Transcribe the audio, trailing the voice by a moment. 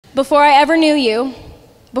Before I ever knew you,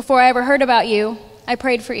 before I ever heard about you, I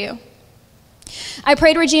prayed for you. I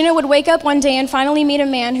prayed Regina would wake up one day and finally meet a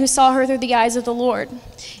man who saw her through the eyes of the Lord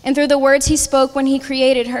and through the words he spoke when he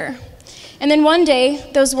created her. And then one day,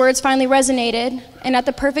 those words finally resonated, and at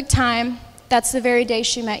the perfect time, that's the very day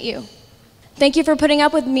she met you. Thank you for putting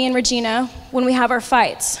up with me and Regina when we have our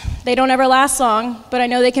fights. They don't ever last long, but I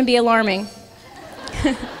know they can be alarming.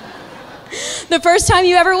 The first time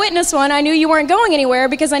you ever witnessed one, I knew you weren't going anywhere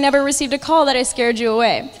because I never received a call that I scared you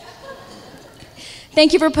away.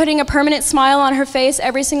 Thank you for putting a permanent smile on her face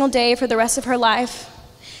every single day for the rest of her life.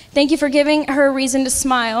 Thank you for giving her a reason to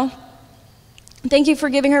smile. Thank you for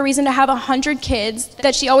giving her a reason to have 100 kids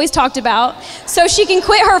that she always talked about so she can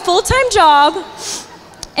quit her full-time job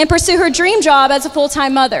and pursue her dream job as a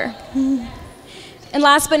full-time mother. And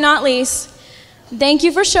last but not least, thank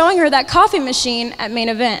you for showing her that coffee machine at main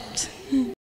event.